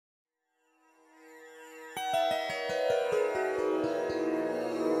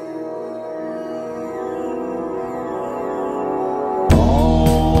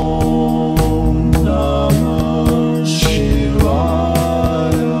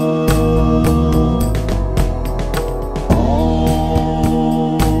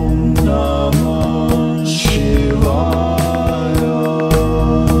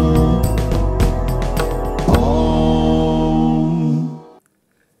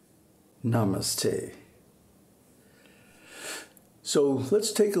Namaste. So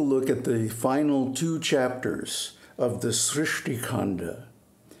let's take a look at the final 2 chapters of the Sṛṣṭikhaṇḍa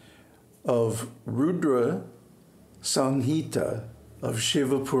of Rudra Samhita of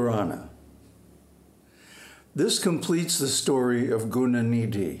Śiva Purāṇa. This completes the story of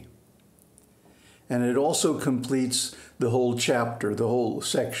Guṇanidhi, and it also completes the whole chapter, the whole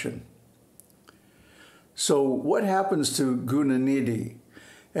section. So what happens to Guṇanidhi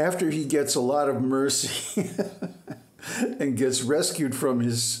after he gets a lot of mercy and gets rescued from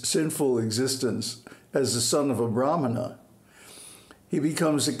his sinful existence as the son of a Brahmana? He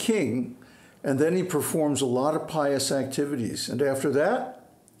becomes a king, and then he performs a lot of pious activities. And after that,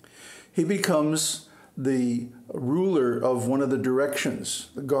 he becomes the ruler of one of the directions,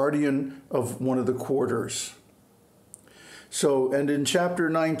 the guardian of one of the quarters. So, and in chapter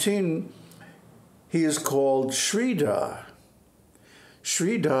 19, he is called Śrīda.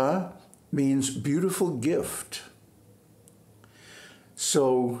 Śrīda means beautiful gift.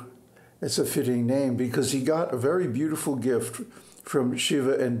 So it's a fitting name because he got a very beautiful gift from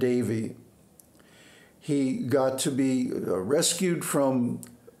Śiva and Devi. He got to be rescued from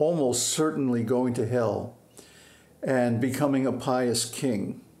almost certainly going to hell and becoming a pious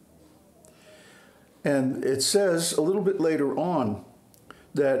king. And it says a little bit later on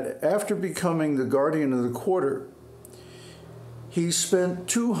that after becoming the guardian of the quarter, he spent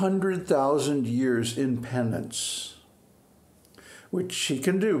 200,000 years in penance, which he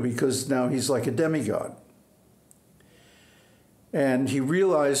can do because now he's like a demigod. And he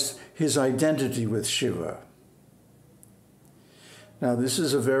realized his identity with Śiva. Now, this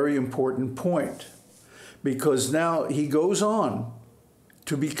is a very important point because now he goes on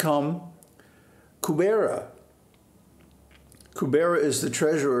to become Kubera. Kubera is the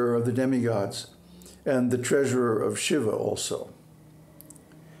treasurer of the demigods and the treasurer of Śiva also.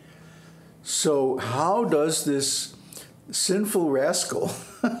 So how does this sinful rascal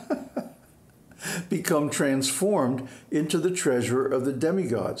become transformed into the treasurer of the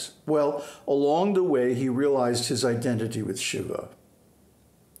demigods? Well, along the way, he realized his identity with Śiva.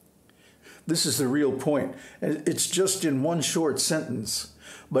 This is the real point. And it's just in one short sentence,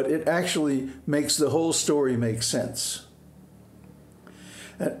 but it actually makes the whole story make sense.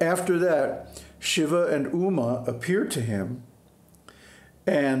 And after that, Śiva and Uma appear to him,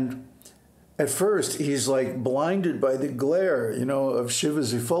 and at first he's like blinded by the glare, of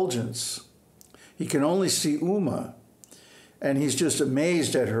Shiva's effulgence. He can only see Uma, and he's just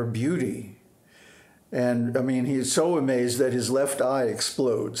amazed at her beauty. And I mean, he's so amazed that his left eye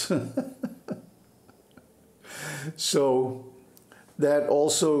explodes. So that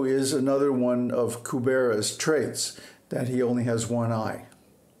also is another one of Kubera's traits, that he only has one eye.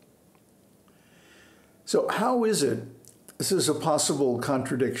 So how is it, this is a possible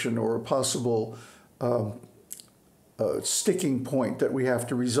contradiction or a possible sticking point that we have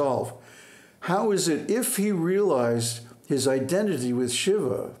to resolve. How is it, if he realized his identity with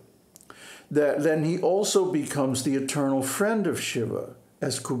Śiva, that then he also becomes the eternal friend of Śiva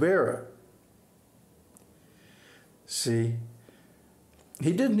as Kubera? See,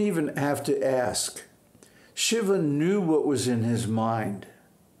 he didn't even have to ask. Śiva knew what was in his mind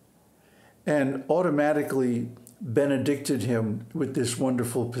and automatically benedicted him with this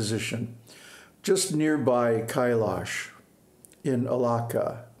wonderful position just nearby Kailash in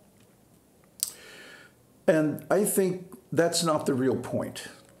Alakā. And I think that's not the real point.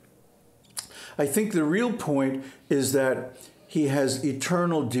 I think the real point is that he has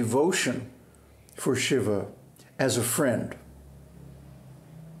eternal devotion for Śiva as a friend.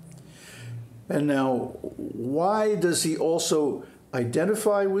 And now, why does he also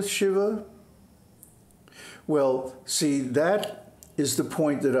identify with Śiva? Well, see, that is the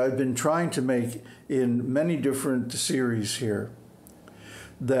point that I've been trying to make in many different series here,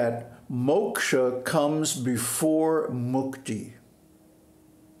 that moksha comes before mukti.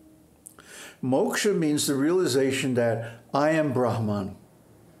 Moksha means the realization that I am Brahman,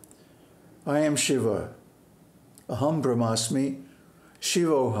 I am Śiva, aham brahmasmi,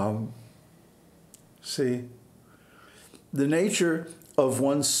 shivoham. See, the nature of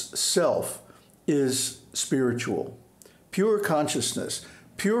one's self is spiritual, pure consciousness,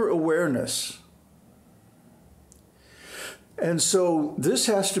 pure awareness. And so this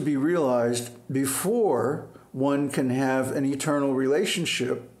has to be realized before one can have an eternal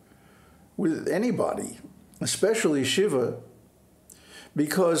relationship with anybody, especially Śiva.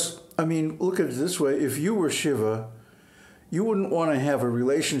 Because, I mean, look at it this way, if you were Śiva, you wouldn't want to have a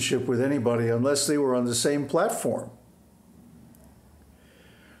relationship with anybody unless they were on the same platform.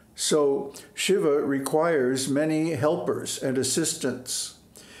 So Śiva requires many helpers and assistants.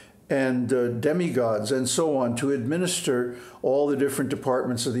 and demigods and so on to administer all the different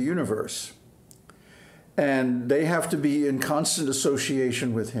departments of the universe. And they have to be in constant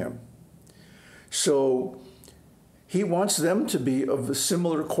association with him. So he wants them to be of a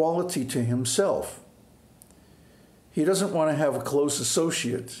similar quality to himself. He doesn't want to have close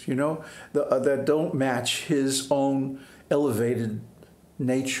associates, you know, that don't match his own elevated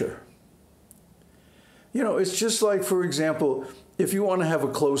nature. You know, it's just like, for example, if you want to have a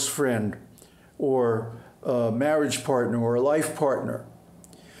close friend or a marriage partner or a life partner,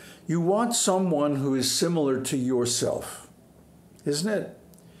 you want someone who is similar to yourself, isn't it?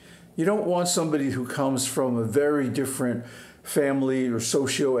 You don't want somebody who comes from a very different family or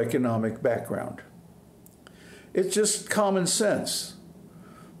socioeconomic background. It's just common sense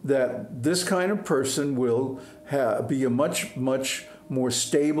that this kind of person will be a much more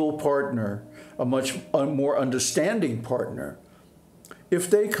stable partner, a much more understanding partner, if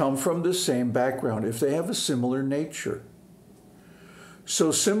they come from the same background, if they have a similar nature.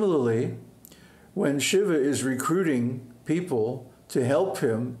 So similarly, when Śiva is recruiting people to help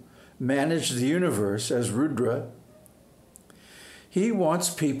him manage the universe as Rudra, he wants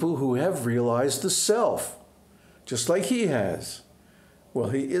people who have realized the self, just like he has. Well,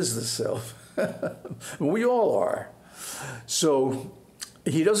 he is the self. We all are. So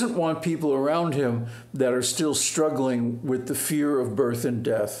he doesn't want people around him that are still struggling with the fear of birth and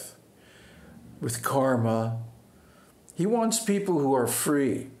death, with karma. He wants people who are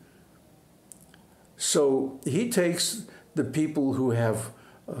free. So he takes the people who have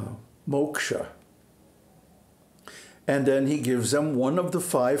moksha, and then he gives them one of the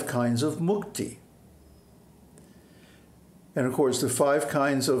 5 kinds of mukti. And of course, the 5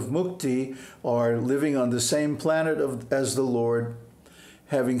 kinds of mukti are living on the same planet as the Lord,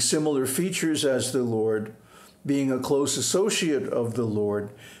 having similar features as the Lord, being a close associate of the Lord,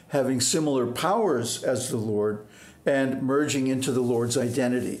 having similar powers as the Lord, and merging into the Lord's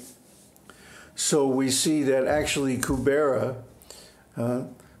identity. So we see that actually Kubera,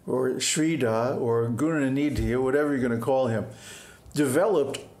 or Śrīda, or Guṇanidhi, or whatever you're going to call him,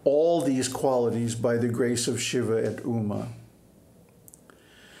 developed all these qualities by the grace of Śiva and Uma.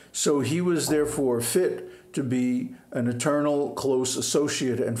 So he was therefore fit to be an eternal close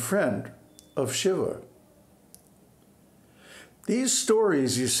associate and friend of Śiva. These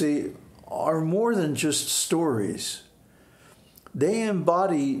stories, you see, are more than just stories. They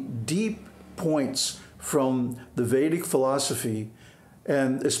embody deep points from the Vedic philosophy,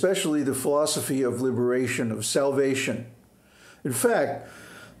 and especially the philosophy of liberation, of salvation. In fact,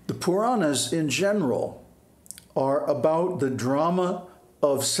 the Puranas in general are about the drama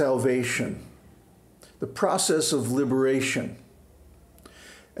of salvation, the process of liberation.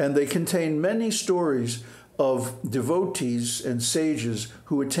 And they contain many stories of devotees and sages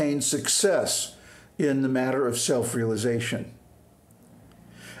who attain success in the matter of self-realization.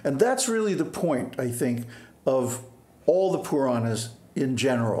 And that's really the point, I think, of all the Puranas in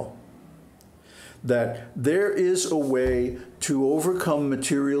general, that there is a way to overcome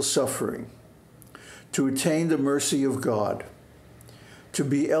material suffering, to attain the mercy of God, to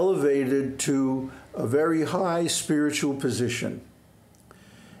be elevated to a very high spiritual position,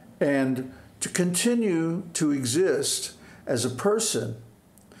 and to continue to exist as a person,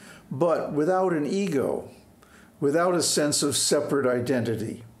 but without an ego, without a sense of separate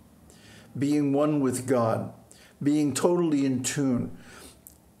identity, being one with God, being totally in tune.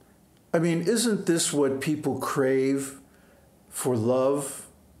 I mean, isn't this what people crave for love?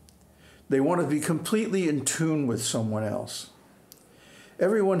 They want to be completely in tune with someone else.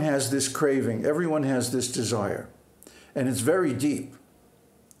 Everyone has this craving, everyone has this desire, and it's very deep.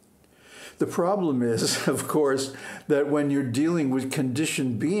 The problem is, of course, that when you're dealing with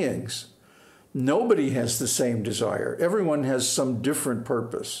conditioned beings, nobody has the same desire. Everyone has some different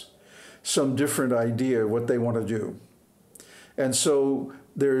purpose, some different idea what they want to do. And so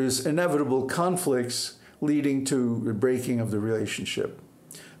there is inevitable conflicts leading to the breaking of the relationship,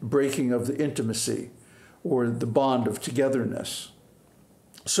 breaking of the intimacy, or the bond of togetherness.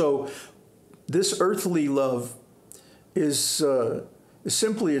 So this earthly love is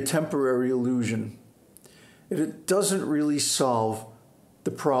simply a temporary illusion. It doesn't really solve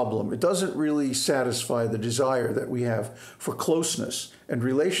the problem. It doesn't really satisfy the desire that we have for closeness and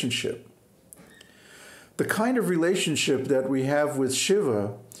relationship. The kind of relationship that we have with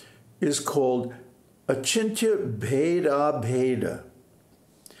Śiva is called achintya bheda bheda.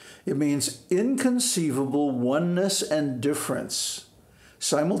 It means inconceivable oneness and difference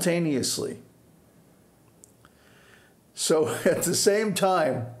simultaneously. So at the same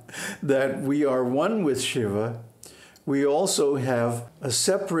time that we are one with Śiva, we also have a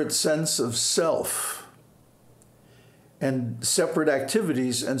separate sense of self and separate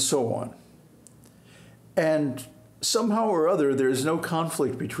activities and so on. And somehow or other, there's no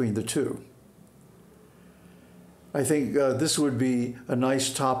conflict between the two. I think this would be a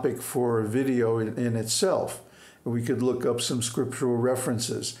nice topic for a video in itself. We could look up some scriptural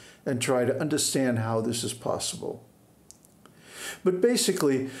references and try to understand how this is possible. But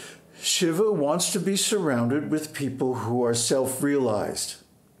basically, Śiva wants to be surrounded with people who are self-realized.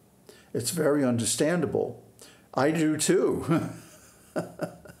 It's very understandable. I do too.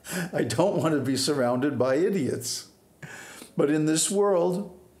 I don't want to be surrounded by idiots. But in this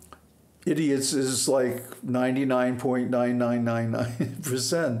world, idiots is like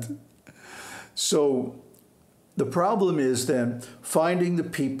 99.9999%. So the problem is then finding the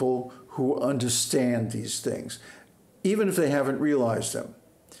people who understand these things, even if they haven't realized them,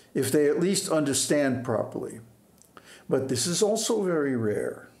 if they at least understand properly. But this is also very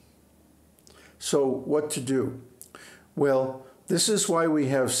rare. So what to do? Well, this is why we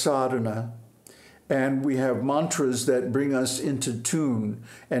have sadhana, and we have mantras that bring us into tune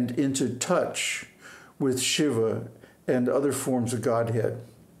and into touch with Śiva and other forms of Godhead.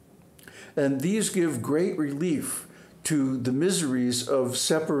 And these give great relief to the miseries of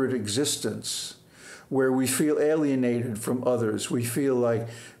separate existence, where we feel alienated from others. We feel like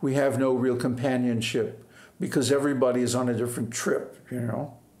we have no real companionship because everybody is on a different trip, you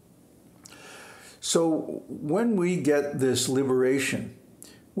know. So when we get this liberation,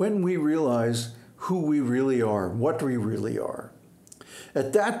 when we realize who we really are, what we really are,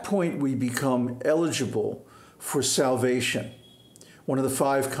 at that point we become eligible for salvation, one of the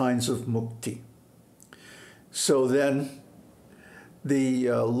 5 kinds of mukti. So then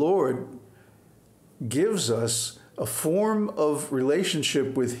the Lord gives us a form of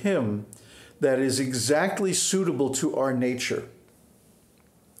relationship with Him that is exactly suitable to our nature.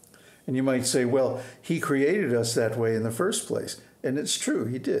 And you might say, well, He created us that way in the first place. And it's true,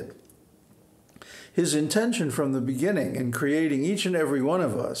 He did. His intention from the beginning in creating each and every one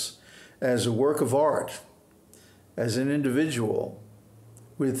of us as a work of art, as an individual,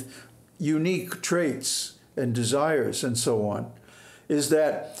 with unique traits and desires and so on, is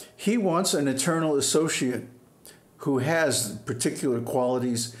that He wants an eternal associate who has particular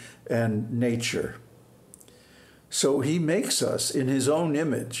qualities and nature. So He makes us in His own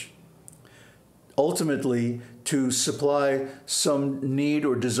image, ultimately to supply some need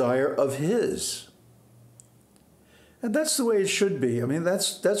or desire of His. And that's the way it should be. I mean,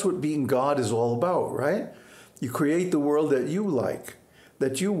 that's what being God is all about, right? You create the world that you like,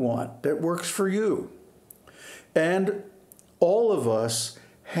 that you want, that works for you. And all of us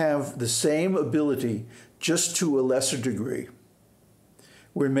have the same ability, just to a lesser degree.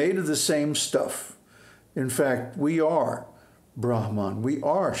 We're made of the same stuff. In fact, we are Brahman, we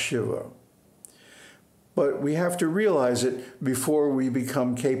are Śiva. But we have to realize it before we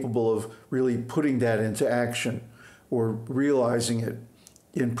become capable of really putting that into action or realizing it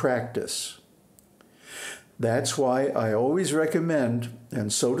in practice. That's why I always recommend,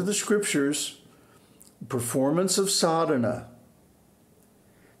 and so do the scriptures, performance of sadhana.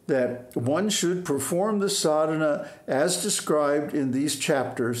 That one should perform the sadhana as described in these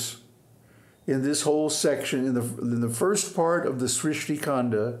chapters, in this whole section, in the first part of the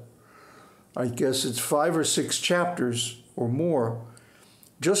Sṛṣṭikhaṇḍa. I guess it's 5 or 6 chapters or more,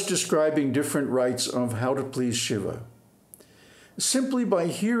 just describing different rites of how to please Śiva. Simply by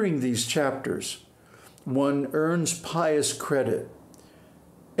hearing these chapters, one earns pious credit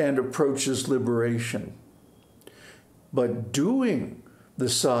and approaches liberation. But doing the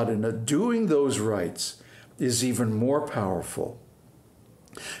sadhana, doing those rites, is even more powerful.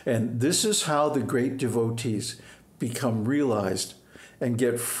 And this is how the great devotees become realized and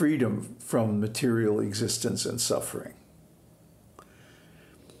get freedom from material existence and suffering.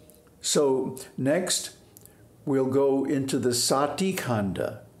 So next, we'll go into the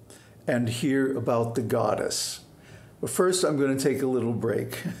Sṛṣṭikhaṇḍa and hear about the goddess. But first, I'm going to take a little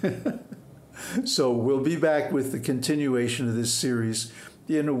break. So we'll be back with the continuation of this series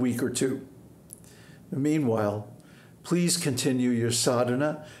in a week or two. Meanwhile, please continue your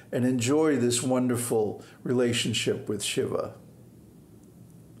sadhana and enjoy this wonderful relationship with Śiva.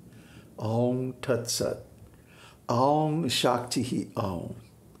 Om Tat Sat. Om Shakti Om.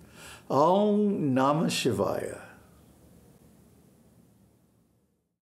 Om Namah Shivaya.